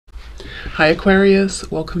Hi Aquarius,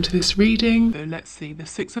 welcome to this reading. So let's see, the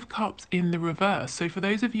Six of Cups in the reverse. So for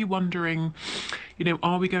those of you wondering,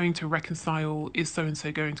 are we going to reconcile? Is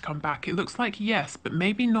so-and-so going to come back? It looks like yes, but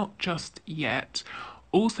maybe not just yet.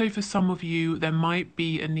 Also for some of you, there might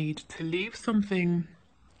be a need to leave something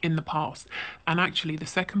in the past. And actually the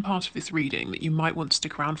second part of this reading that you might want to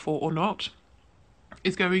stick around for or not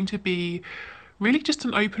is going to be really just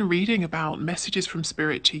an open reading about messages from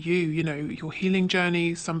Spirit to you, your healing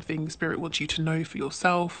journey, something Spirit wants you to know for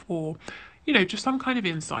yourself, or, just some kind of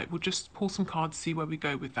insight. We'll just pull some cards, see where we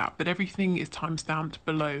go with that. But everything is time-stamped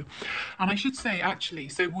below. And I should say, actually,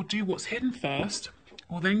 so we'll do what's hidden first.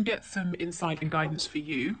 We'll then get some insight and guidance for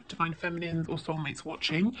you, Divine Feminines or Soulmates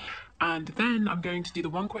watching. And then I'm going to do the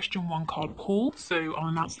one question, one card pull. So I'll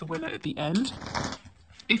announce the winner at the end.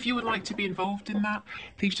 If you would like to be involved in that,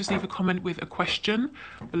 please just leave a comment with a question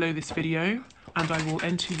below this video and I will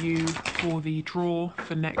enter you for the draw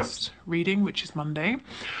for next reading, which is Monday.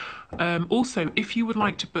 Also, if you would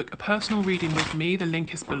like to book a personal reading with me, the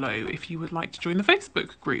link is below. If you would like to join the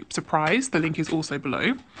Facebook group, surprise, the link is also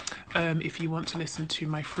below. If you want to listen to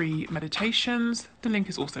my free meditations, the link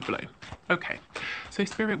is also below. Okay, so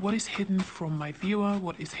Spirit, what is hidden from my viewer?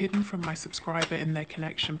 What is hidden from my subscriber in their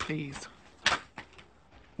connection, please?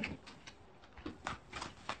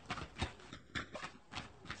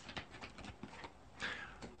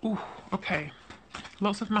 Ooh, okay.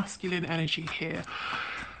 Lots of masculine energy here.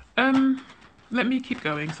 Let me keep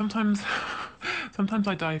going. Sometimes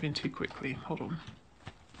I dive in too quickly. Hold on.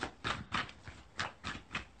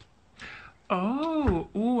 Oh,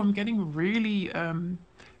 I'm getting really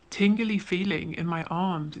tingly feeling in my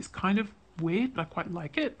arms. It's kind of weird, but I quite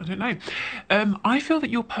like it. I don't know. I feel that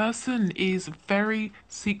your person is very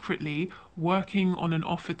secretly working on an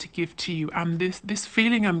offer to give to you, and this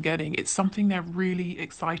feeling I'm getting, it's something they're really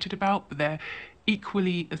excited about, but they're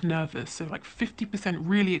equally as nervous. So like 50%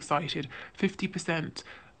 really excited, 50%,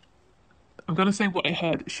 I'm gonna say what I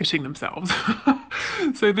heard, shitting themselves.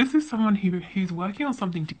 So this is someone who's working on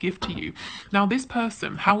something to give to you. Now this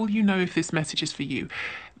person, how will you know if this message is for you?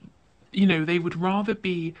 They would rather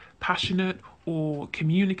be passionate or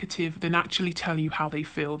communicative than actually tell you how they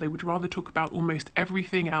feel. They would rather talk about almost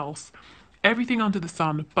everything else, everything under the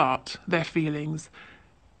sun, but their feelings,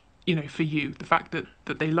 for you. The fact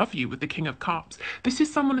that they love you with the King of Cups. This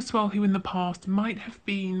is someone as well who in the past might have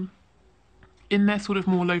been in their sort of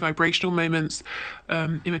more low vibrational moments,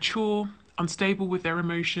 immature, unstable with their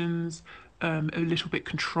emotions, a little bit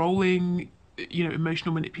controlling,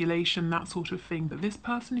 emotional manipulation, that sort of thing. But this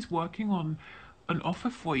person is working on an offer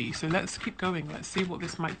for you. So let's keep going. Let's see what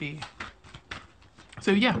this might be.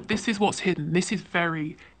 So yeah, this is what's hidden. This is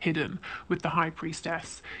very hidden with the High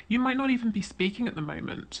Priestess. You might not even be speaking at the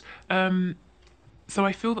moment. So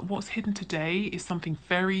I feel that what's hidden today is something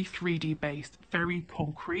very 3D based, very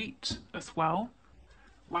concrete as well.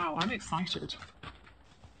 Wow, I'm excited.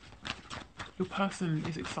 Your person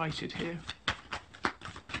is excited here.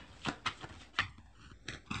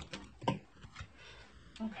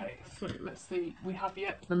 Okay, so let's see. We have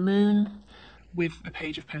yet the Moon with a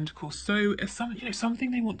Page of Pentacles. So it's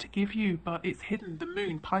something they want to give you, but it's hidden. The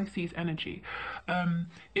Moon, Pisces energy.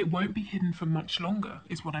 It won't be hidden for much longer,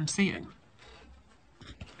 is what I'm seeing.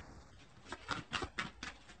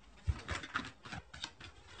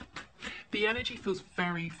 The energy feels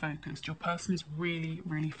very focused. Your person is really,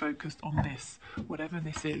 really focused on this, whatever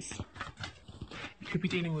this is. You could be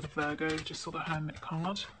dealing with a Virgo, just saw the Hermit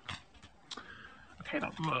card. Okay,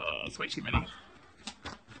 that's way too many.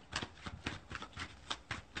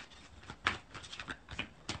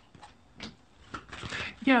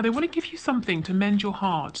 Yeah, they want to give you something to mend your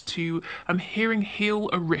heart, to, I'm hearing, heal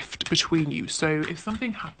a rift between you. So if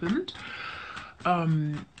something happened,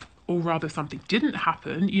 or rather something didn't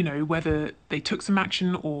happen, whether they took some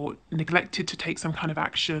action or neglected to take some kind of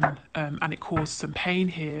action, and it caused some pain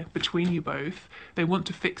here between you both, they want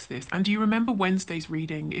to fix this. And do you remember Wednesday's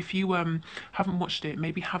reading? If you haven't watched it,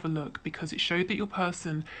 maybe have a look, because it showed that your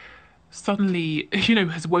person suddenly,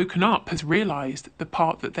 has woken up, has realized the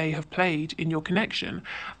part that they have played in your connection.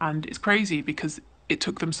 And it's crazy because it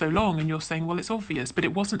took them so long, and you're saying, well, it's obvious, but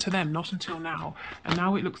it wasn't to them, not until now. And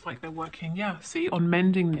now it looks like they're working, on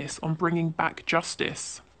mending this, on bringing back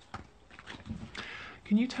justice.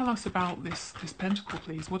 Can you tell us about this pentacle,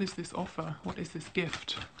 please? What is this offer? What is this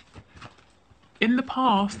gift? In the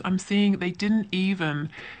past, I'm seeing they didn't even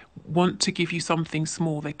want to give you something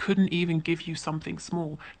small. They couldn't even give you something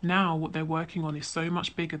small. Now what they're working on is so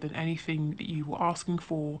much bigger than anything that you were asking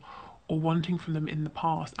for or wanting from them in the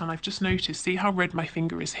past. And I've just noticed, see how red my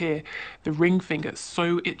finger is here? The ring finger, it's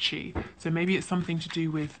so itchy. So maybe it's something to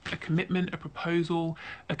do with a commitment, a proposal,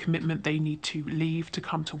 a commitment they need to leave to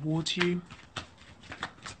come towards you.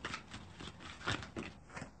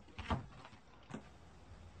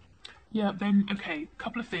 Yeah, then, okay, a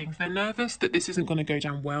couple of things. They're nervous that this isn't going to go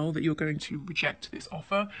down well, that you're going to reject this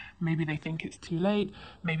offer. Maybe they think it's too late.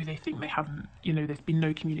 Maybe they think they haven't, there's been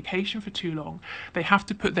no communication for too long. They have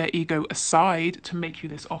to put their ego aside to make you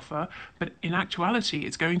this offer. But in actuality,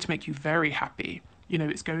 it's going to make you very happy.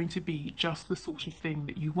 It's going to be just the sort of thing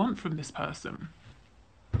that you want from this person.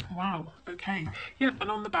 Wow, okay. Yep, and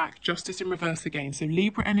on the back, justice in reverse again. So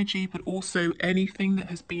Libra energy, but also anything that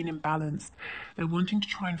has been imbalanced. They're wanting to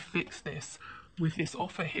try and fix this with this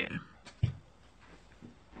offer here.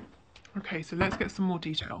 Okay, so let's get some more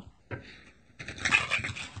detail.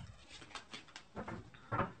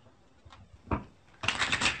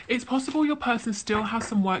 It's possible your person still has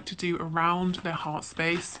some work to do around their heart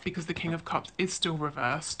space because the King of Cups is still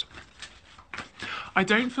reversed. I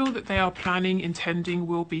don't feel that they are planning, intending,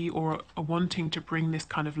 will be, or are wanting to bring this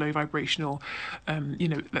kind of low vibrational,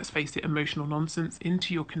 let's face it, emotional nonsense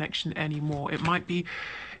into your connection anymore. It might be,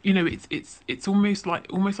 it's almost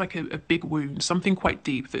like a big wound, something quite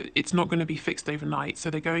deep that it's not going to be fixed overnight. So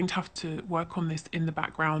they're going to have to work on this in the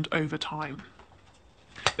background over time.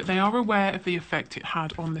 But they are aware of the effect it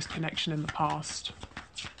had on this connection in the past.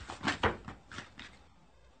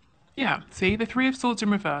 Yeah, see, the Three of Swords in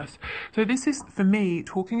reverse. So this is, for me,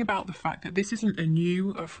 talking about the fact that this isn't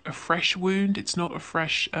a fresh wound. It's not a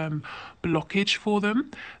fresh blockage for them.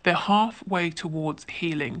 They're halfway towards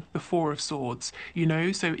healing, the Four of Swords,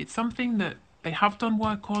 So it's something that they have done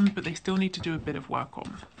work on, but they still need to do a bit of work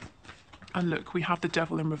on. And look, we have the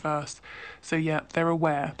Devil in reverse. So yeah, they're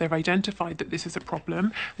aware. They've identified that this is a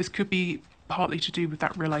problem. This could be partly to do with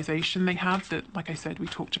that realization they have that, like I said, we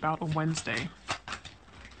talked about on Wednesday.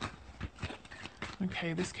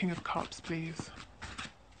 Okay, this King of Cups, please.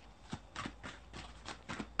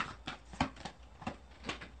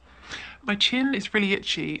 My chin is really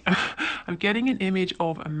itchy. I'm getting an image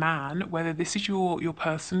of a man, whether this is your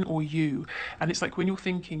person or you. And it's like when you're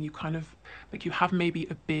thinking, you kind of, like you have maybe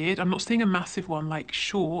a beard. I'm not seeing a massive one, like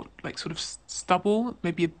short, like sort of stubble,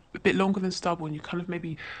 maybe a bit longer than stubble. And you kind of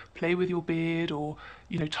maybe play with your beard or,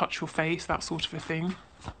 touch your face, that sort of a thing.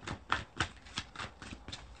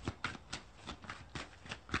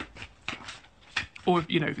 Or,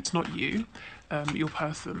 if it's not you, your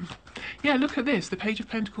person. Yeah, look at this, the Page of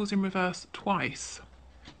Pentacles in reverse twice.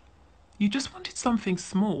 You just wanted something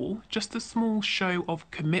small, just a small show of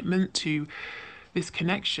commitment to this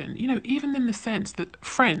connection. Even in the sense that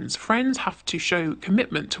friends have to show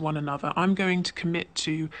commitment to one another. I'm going to commit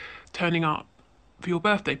to turning up for your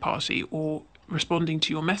birthday party or responding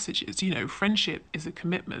to your messages. Friendship is a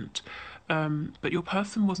commitment. But your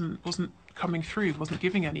person wasn't coming through, wasn't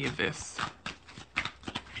giving any of this.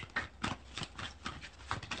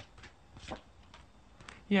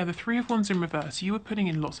 Yeah, the Three of Wands in reverse. You were putting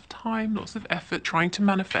in lots of time, lots of effort, trying to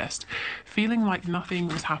manifest, feeling like nothing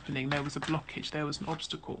was happening. There was a blockage, there was an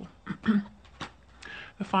obstacle.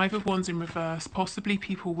 The Five of Wands in reverse. Possibly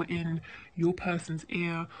people were in your person's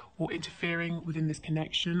ear or interfering within this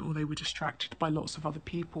connection, or they were distracted by lots of other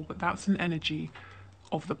people. But that's an energy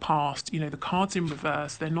of the past. The cards in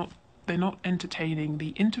reverse, they're not entertaining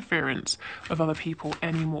the interference of other people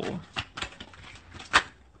anymore.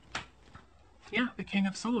 Yeah, the King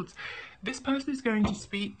of Swords. This person is going to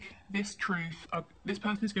speak this truth. This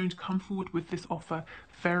person is going to come forward with this offer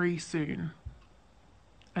very soon.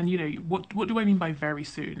 And what do I mean by very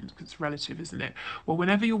soon? Because it's relative, isn't it? Well,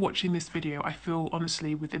 whenever you're watching this video, I feel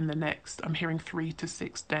honestly within the next, I'm hearing 3 to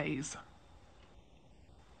 6 days.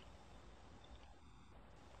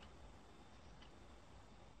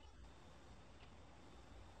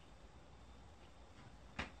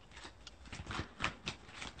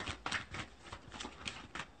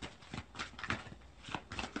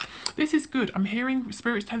 This is good. I'm hearing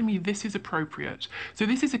spirits telling me this is appropriate. So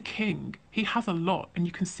this is a king. He has a lot, and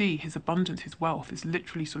you can see his abundance, his wealth is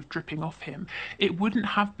literally sort of dripping off him. It wouldn't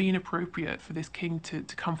have been appropriate for this king to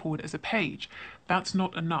come forward as a page. That's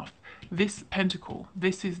not enough. This pentacle,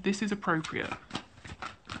 this is appropriate.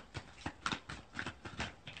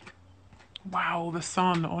 Wow, the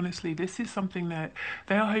Sun, honestly, this is something that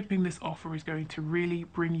they are hoping this offer is going to really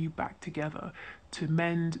bring you back together, to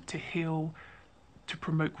mend, to heal, to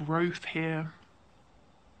promote growth here.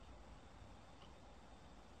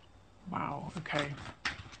 Wow, okay.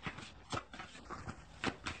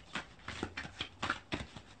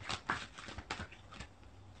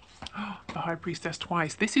 The High Priestess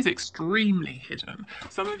twice. This is extremely hidden.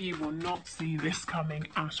 Some of you will not see this coming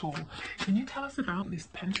at all. Can you tell us about this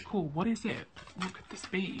pentacle? What is it? What could this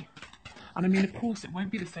be? And I mean, of course, it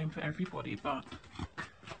won't be the same for everybody, but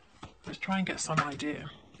let's try and get some idea.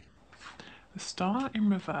 The Star in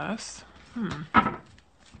reverse.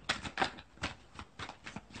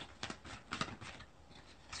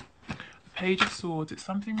 Page of Swords, it's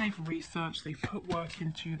something they've researched, they've put work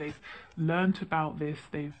into, they've learnt about this,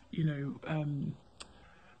 they've,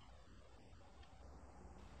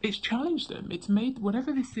 it's challenged them. It's made,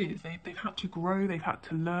 whatever this is, they've had to grow, they've had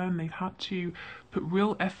to learn, they've had to put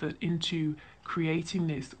real effort into creating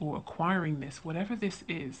this or acquiring this, whatever this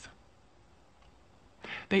is.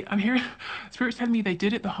 I'm hearing Spirit's telling me they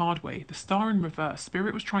did it the hard way. The Star in reverse.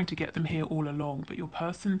 Spirit was trying to get them here all along, but your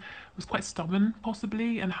person was quite stubborn,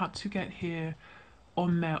 possibly, and had to get here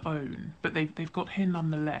on their own. But they've got here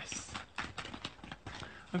nonetheless.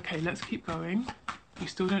 Okay, let's keep going. We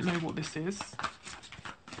still don't know what this is.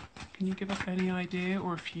 Can you give us any idea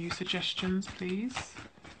or a few suggestions, please?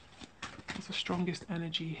 What's the strongest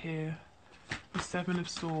energy here? The Seven of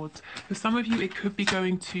Swords. For some of you, it could be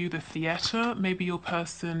going to the theatre. Maybe your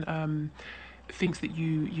person thinks that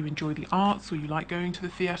you enjoy the arts, or you like going to the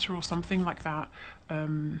theatre or something like that.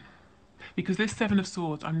 Because this Seven of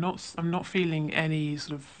Swords, I'm not feeling any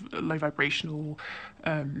sort of low vibrational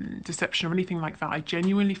deception or anything like that. I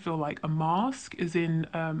genuinely feel like a mask is in.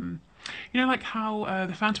 Like how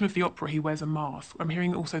the Phantom of the Opera, he wears a mask. I'm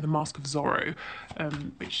hearing also the Mask of Zorro,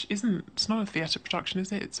 which it's not a theatre production,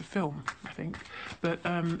 is it? It's a film, I think. But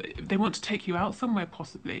they want to take you out somewhere,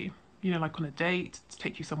 possibly, like on a date, to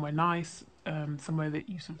take you somewhere nice, somewhere that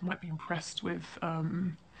you sort of might be impressed with.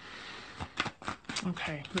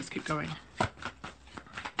 Okay, let's keep going.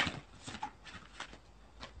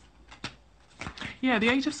 Yeah, the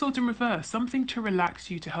Eight of Swords in reverse, something to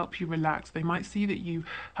relax you, to help you relax. They might see that you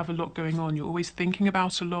have a lot going on. You're always thinking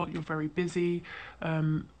about a lot. You're very busy.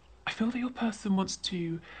 I feel that your person wants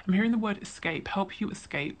to, I'm hearing the word escape, help you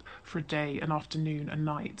escape for a day, an afternoon, a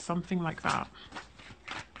night, something like that.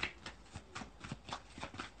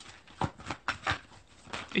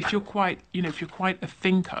 If you're quite, if you're quite a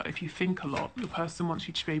thinker, if you think a lot, your person wants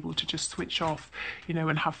you to be able to just switch off,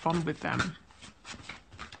 and have fun with them.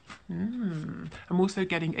 I'm also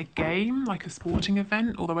getting a game, like a sporting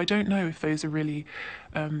event, although I don't know if those are really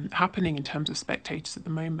happening in terms of spectators at the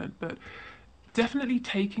moment, but definitely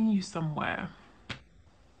taking you somewhere.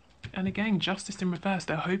 And again, Justice in reverse,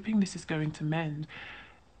 they're hoping this is going to mend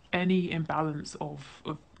any imbalance of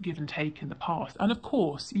give and take in the past. And of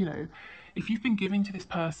course, if you've been giving to this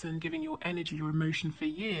person, giving your energy, your emotion for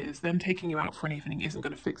years, them taking you out for an evening isn't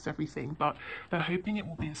going to fix everything, but they're hoping it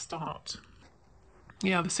will be a start.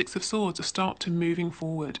 Yeah, the Six of Swords, a start to moving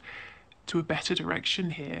forward to a better direction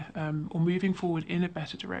here, or moving forward in a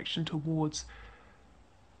better direction towards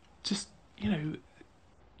just,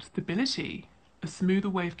 stability, a smoother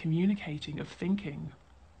way of communicating, of thinking,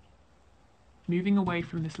 moving away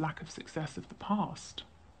from this lack of success of the past.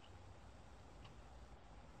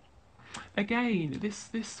 Again, this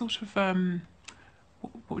sort of,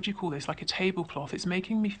 what would you call this, like a tablecloth, it's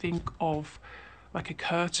making me think of like a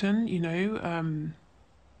curtain,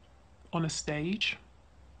 on a stage.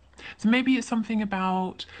 So maybe it's something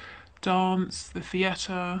about dance, the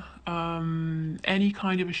theatre, any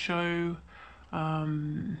kind of a show.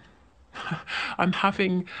 I'm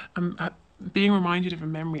being reminded of a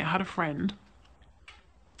memory. I had a friend,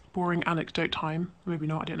 boring anecdote time, maybe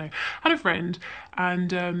not, I don't know. I had a friend,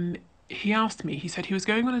 and he asked me, he said he was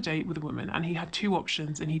going on a date with a woman and he had two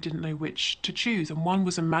options and he didn't know which to choose. And one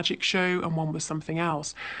was a magic show and one was something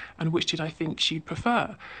else. And which did I think she'd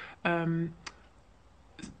prefer? But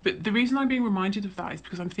the reason I'm being reminded of that is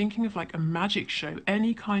because I'm thinking of like a magic show,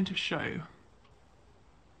 any kind of show.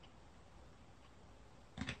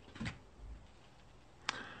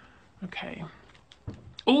 Okay.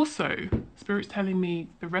 Also, Spirit's telling me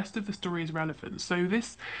the rest of the story is relevant. So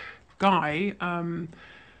this guy,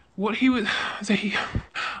 what he was,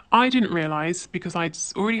 I didn't realise, because I'd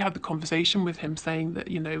already had the conversation with him saying that,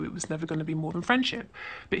 it was never going to be more than friendship.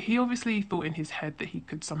 But he obviously thought in his head that he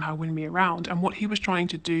could somehow win me around. And what he was trying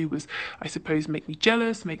to do was, I suppose, make me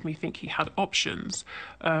jealous, make me think he had options.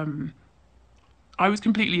 I was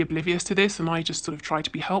completely oblivious to this, and I just sort of tried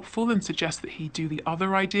to be helpful and suggest that he do the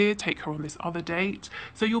other idea, take her on this other date.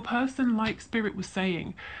 So your person, like Spirit was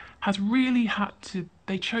saying, has really had to,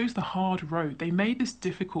 they chose the hard road. They made this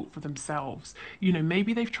difficult for themselves.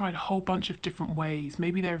 Maybe they've tried a whole bunch of different ways.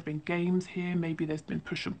 Maybe there have been games here. Maybe there's been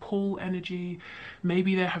push and pull energy.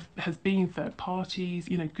 Maybe there has been third parties,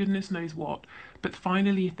 goodness knows what. But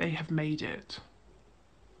finally, they have made it.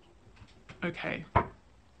 Okay.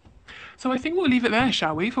 So I think we'll leave it there,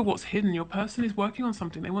 shall we, for what's hidden. Your person is working on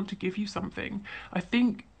something. They want to give you something. I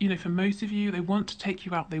think, for most of you, they want to take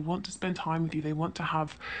you out. They want to spend time with you. They want to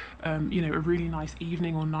have, a really nice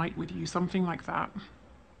evening or night with you, something like that.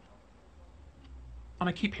 And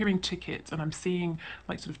I keep hearing tickets, and I'm seeing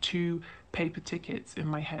like sort of two paper tickets in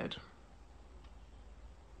my head.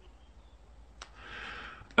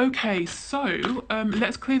 Okay, so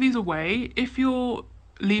let's clear these away. If you're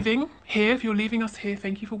leaving here, if you're leaving us here,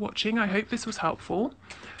 thank you for watching. I hope this was helpful.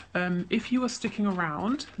 If you are sticking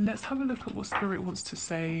around, let's have a look at what Spirit wants to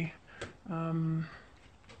say in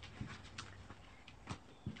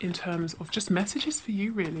terms of just messages for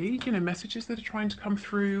you, really. Messages that are trying to come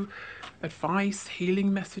through, advice,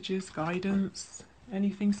 healing messages, guidance,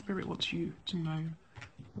 anything Spirit wants you to know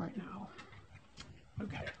right now.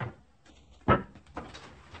 Okay.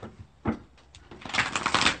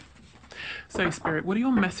 So, Spirit, what are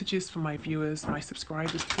your messages for my viewers, my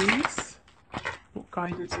subscribers, please? What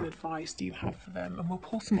guidance and advice do you have for them? And we'll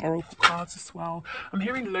pull some oracle cards as well. I'm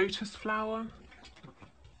hearing lotus flower.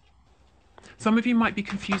 Some of you might be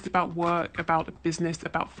confused about work, about a business,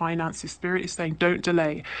 about finances. Spirit is saying don't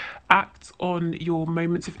delay. Act on your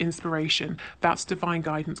moments of inspiration. That's divine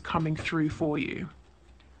guidance coming through for you.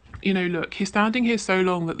 Look, he's standing here so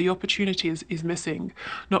long that the opportunity is missing.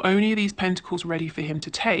 Not only are these pentacles ready for him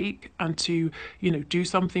to take and to, do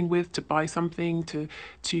something with, to buy something,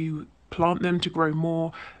 to plant them, to grow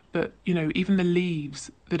more, but, even the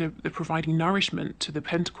leaves that are providing nourishment to the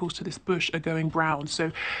pentacles, to this bush, are going brown.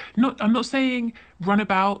 So I'm not saying run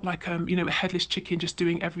about like, a headless chicken just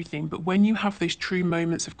doing everything. But when you have those true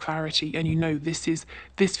moments of clarity and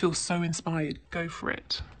this feels so inspired, go for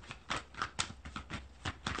it.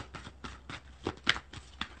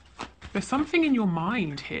 There's something in your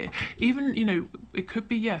mind here. Even, it could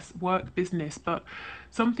be, yes, work, business, but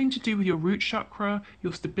something to do with your root chakra,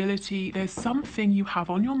 your stability. There's something you have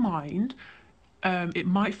on your mind. It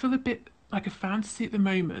might feel a bit like a fantasy at the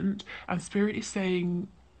moment, and Spirit is saying,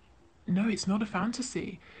 no, it's not a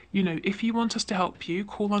fantasy. If you want us to help you,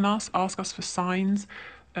 call on us, ask us for signs.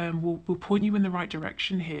 We'll point you in the right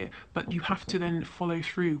direction here, but you have to then follow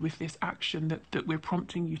through with this action that we're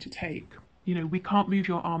prompting you to take. We can't move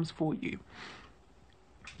your arms for you.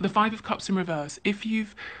 The Five of Cups in reverse. If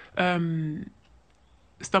you've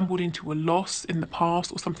stumbled into a loss in the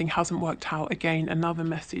past or something hasn't worked out, again, another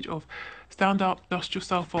message of stand up, dust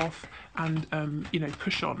yourself off, and,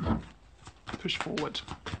 push on, push forward.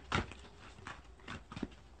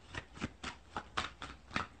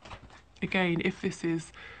 Again, if this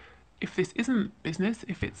isn't business,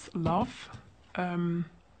 if it's love,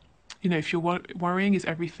 if you're worrying, is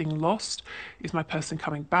everything lost? Is my person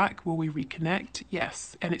coming back? Will we reconnect?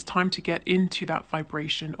 Yes. And it's time to get into that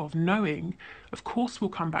vibration of knowing, of course, we'll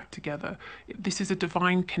come back together. This is a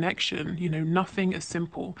divine connection, nothing as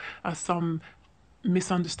simple as some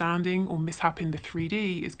misunderstanding or mishap in the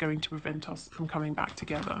 3D is going to prevent us from coming back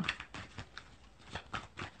together.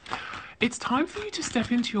 It's time for you to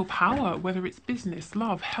step into your power, whether it's business,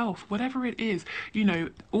 love, health, whatever it is.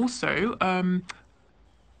 Also,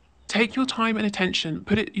 take your time and attention,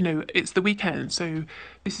 put it, it's the weekend, so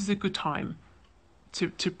this is a good time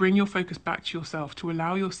to bring your focus back to yourself, to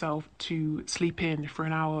allow yourself to sleep in for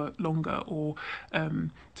an hour longer, or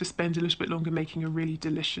to spend a little bit longer making a really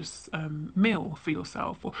delicious meal for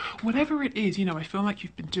yourself, or whatever it is. I feel like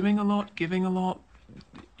you've been doing a lot, giving a lot,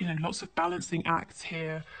 lots of balancing acts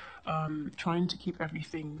here, trying to keep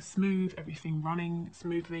everything smooth, everything running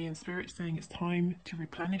smoothly, and Spirit's saying it's time to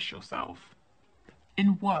replenish yourself.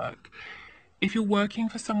 In work, if you're working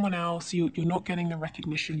for someone else, you're not getting the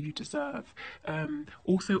recognition you deserve.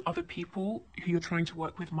 Also, other people who you're trying to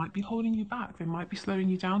work with might be holding you back. They might be slowing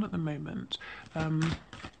you down at the moment.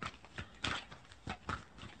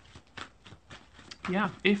 Yeah,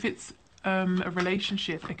 if it's a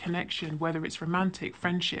relationship, a connection, whether it's romantic,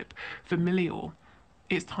 friendship, familial,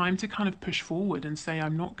 it's time to kind of push forward and say,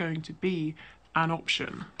 I'm not going to be an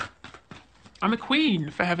option. I'm a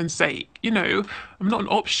queen, for heaven's sake. I'm not an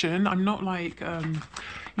option. I'm not like, in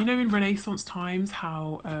Renaissance times,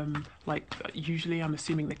 how, usually I'm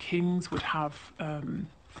assuming the kings would have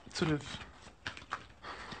sort of,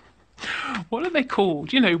 what are they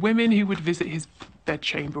called? Women who would visit his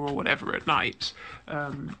bedchamber or whatever at night.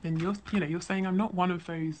 And you're saying I'm not one of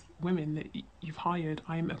those women that you've hired.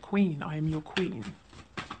 I am a queen. I am your queen.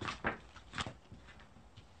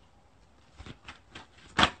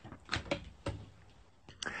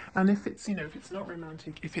 And if it's, if it's not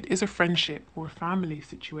romantic, if it is a friendship or a family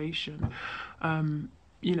situation,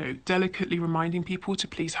 delicately reminding people to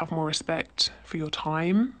please have more respect for your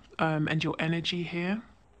time and your energy here.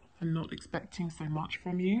 and not expecting so much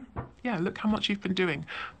from you. Yeah, look how much you've been doing,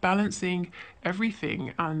 balancing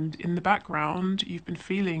everything, and in the background you've been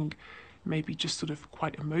feeling maybe just sort of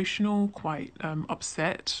quite emotional, quite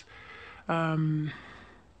upset. And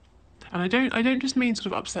I don't just mean sort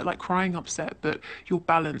of upset like crying upset, but your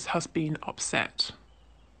balance has been upset.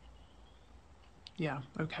 Yeah,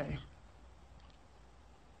 okay.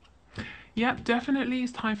 Yep, definitely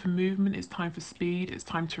it's time for movement, it's time for speed, it's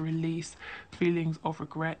time to release feelings of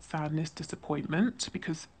regret, sadness, disappointment,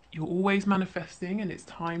 because you're always manifesting and it's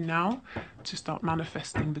time now to start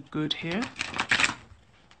manifesting the good here.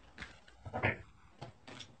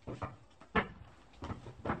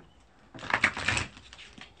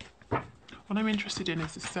 What I'm interested in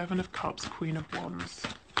is the Seven of Cups, Queen of Wands.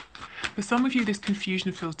 For some of you, this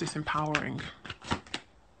confusion feels disempowering.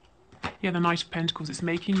 Yeah, the Knight of Pentacles, it's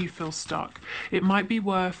making you feel stuck. It might be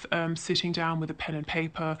worth sitting down with a pen and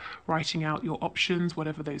paper, writing out your options,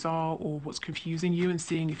 whatever those are, or what's confusing you, and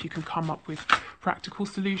seeing if you can come up with practical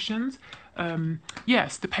solutions.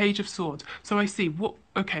 Yes, the Page of Swords. So I see,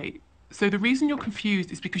 okay, so the reason you're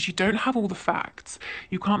confused is because you don't have all the facts.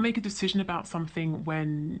 You can't make a decision about something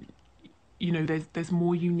when there's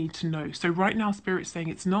more you need to know. So right now Spirit's saying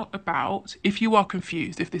it's not about, if you are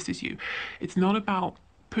confused, if this is you, it's not about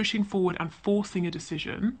pushing forward and forcing a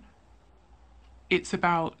decision. It's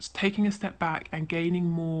about taking a step back and gaining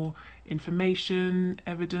more information,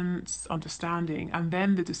 evidence, understanding, and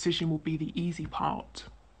then the decision will be the easy part.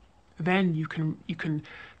 Then you can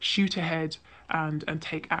shoot ahead and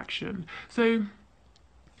take action. So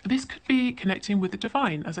this could be connecting with the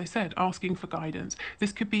divine, as I said, asking for guidance.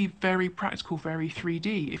 This could be very practical, very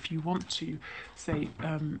 3D. If you want to say,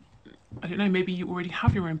 I don't know, maybe you already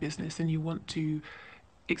have your own business and you want to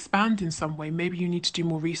expand in some way. Maybe you need to do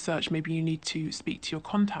more research. Maybe you need to speak to your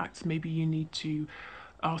contacts. Maybe you need to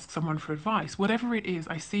ask someone for advice. Whatever it is,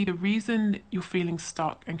 I see the reason you're feeling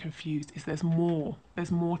stuck and confused is there's more.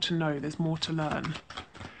 There's more to know. There's more to learn.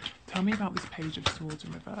 Tell me about this Page of Swords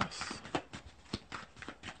in reverse.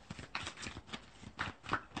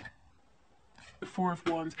 The Four of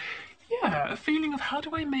Wands. Yeah, a feeling of how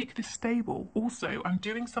do I make this stable? Also, I'm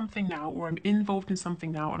doing something now, or I'm involved in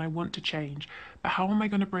something now and I want to change. But how am I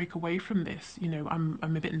going to break away from this? I'm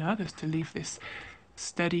a bit nervous to leave this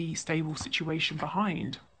steady, stable situation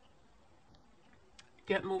behind.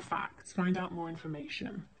 Get more facts, find out more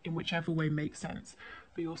information in whichever way makes sense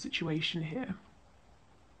for your situation here.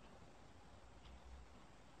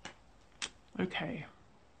 Okay.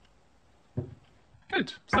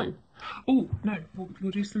 Good. So, oh no,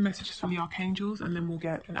 we'll do some messages from the archangels and then we'll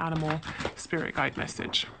get an animal spirit guide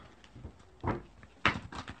message.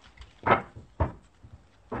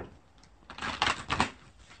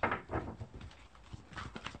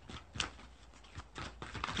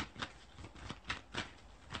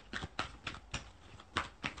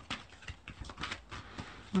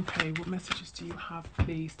 Okay, what messages do you have,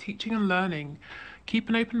 please? Teaching and learning. Keep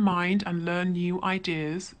an open mind and learn new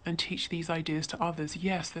ideas and teach these ideas to others.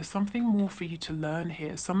 Yes, there's something more for you to learn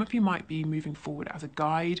here. Some of you might be moving forward as a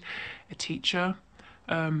guide, a teacher,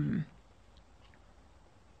 someone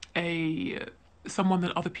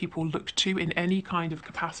that other people look to in any kind of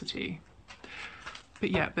capacity.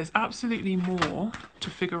 But yeah, there's absolutely more to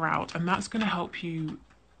figure out, and that's going to help you.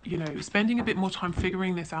 Spending a bit more time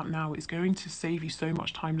figuring this out now is going to save you so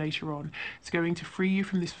much time later on. It's going to free you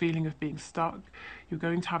from this feeling of being stuck. You're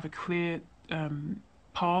going to have a clear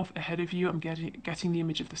path ahead of you. I'm getting the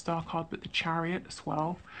image of the Star card, but the Chariot as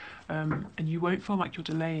well. And you won't feel like you're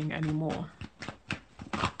delaying anymore.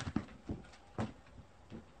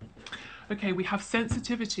 Okay, we have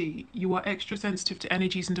sensitivity. You are extra sensitive to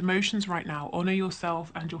energies and emotions right now. Honor yourself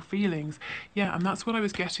and your feelings. Yeah, and that's what I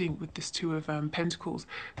was getting with this Two of Pentacles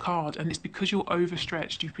card. And it's because you're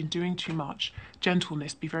overstretched. You've been doing too much.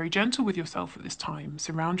 Gentleness. Be very gentle with yourself at this time.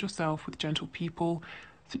 Surround yourself with gentle people,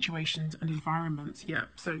 situations, and environments. Yeah,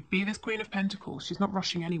 so be this Queen of Pentacles. She's not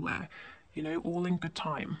rushing anywhere. All in good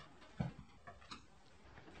time.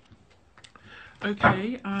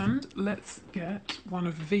 Okay, and let's get one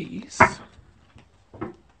of these.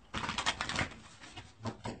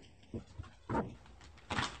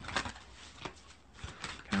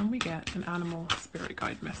 Can we get an animal spirit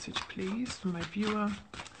guide message, please, for my viewer,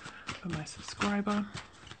 for my subscriber?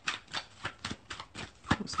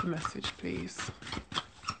 What's the message, please?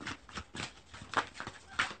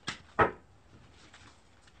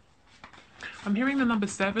 I'm I'm hearing the number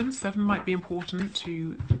 7. 7 might be important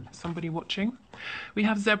to somebody watching. We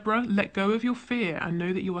have Zebra, let go of your fear and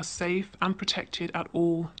know that you are safe and protected at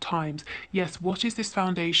all times. Yes, what is this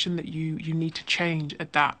foundation that you need to change,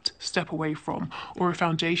 adapt, step away from, or a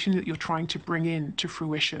foundation that you're trying to bring in to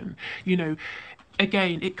fruition? You know,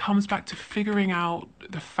 again, it comes back to figuring out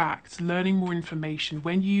the facts, learning more information.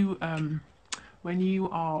 When you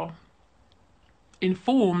are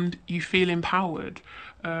informed, you feel empowered.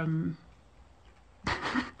 Um,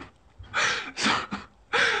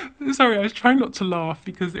 Sorry, I was trying not to laugh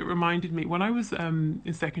because it reminded me when I was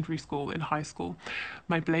in secondary school, in high school,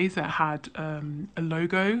 my blazer had a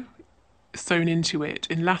logo sewn into it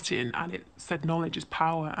in Latin, and it said "knowledge is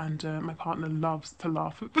power." And my partner loves to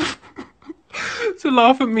laugh at to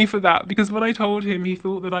laugh at me for that because when I told him, he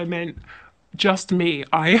thought that I meant just me.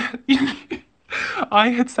 I I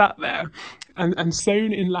had sat there and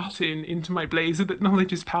sewn in Latin into my blazer that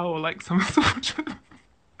knowledge is power, like some sort of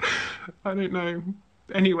I don't know.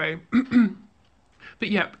 Anyway, but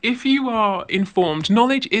yeah, if you are informed,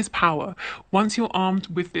 knowledge is power. Once you're armed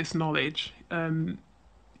with this knowledge,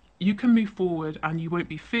 you can move forward and you won't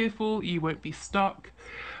be fearful, you won't be stuck.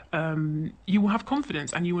 You will have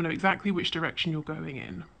confidence and you will know exactly which direction you're going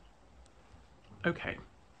in. Okay.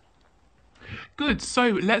 Good, so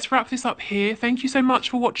let's wrap this up here. Thank you so much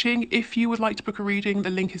for watching. If you would like to book a reading, the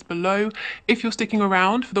link is below. If you're sticking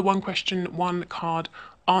around for the one question, one card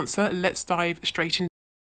answer, let's dive straight into.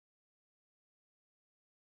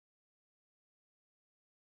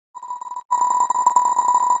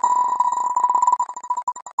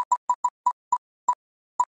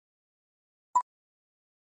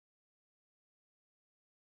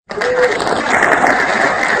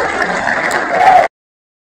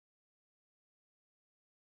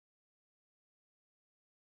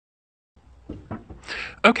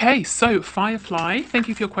 Okay, so Firefly, thank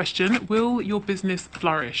you for your question. Will your business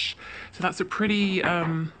flourish? So that's a pretty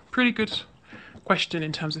good question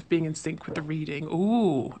in terms of being in sync with the reading.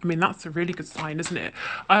 Ooh, I mean, that's a really good sign, isn't it?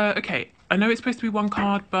 Okay, I know it's supposed to be one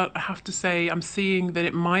card, but I have to say I'm seeing that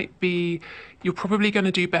it might be, you're probably going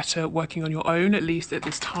to do better working on your own, at least at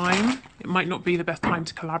this time. It might not be the best time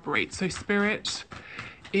to collaborate. So Spirit,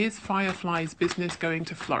 is Firefly's business going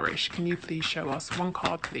to flourish? Can you please show us one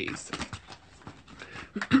card, please?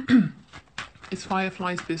 Is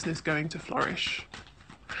Firefly's business going to flourish?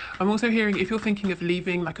 I'm also hearing if you're thinking of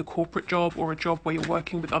leaving like a corporate job or a job where you're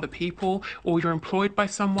working with other people or you're employed by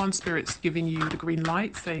someone, Spirit's giving you the green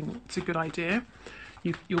light saying it's a good idea.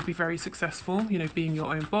 You'll be very successful, you know, being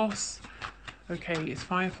your own boss. Okay, is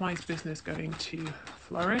Firefly's business going to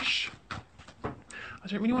flourish? I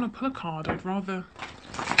don't really want to pull a card. I'd rather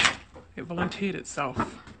it volunteered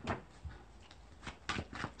itself.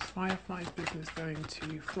 Firefly's business going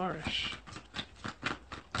to flourish?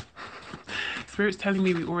 Spirit's telling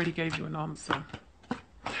me we already gave you an answer.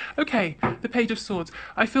 Okay, the Page of Swords.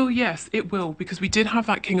 I feel yes, it will, because we did have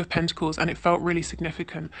that King of Pentacles and it felt really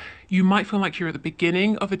significant. You might feel like you're at the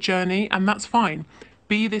beginning of a journey, and that's fine.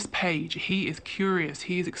 Be this page. He is curious.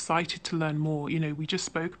 He is excited to learn more. You know, we just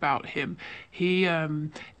spoke about him.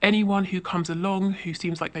 Anyone who comes along who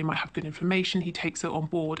seems like they might have good information, he takes it on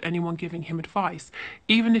board. Anyone giving him advice,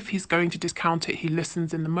 even if he's going to discount it, he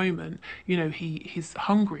listens in the moment. You know, he's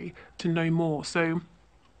hungry to know more. So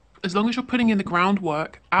as long as you're putting in the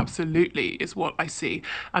groundwork, absolutely is what I see.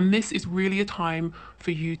 And this is really a time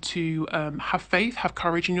for you to have faith, have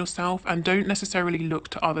courage in yourself, and don't necessarily look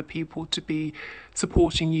to other people to be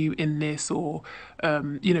supporting you in this or,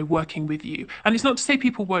 you know, working with you. And it's not to say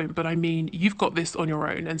people won't, but I mean, you've got this on your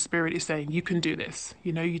own, and Spirit is saying you can do this.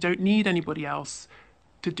 You know, you don't need anybody else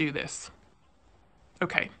to do this.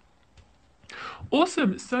 Okay.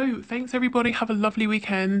 Awesome. So thanks, everybody. Have a lovely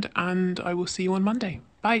weekend, and I will see you on Monday.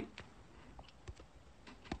 Bye.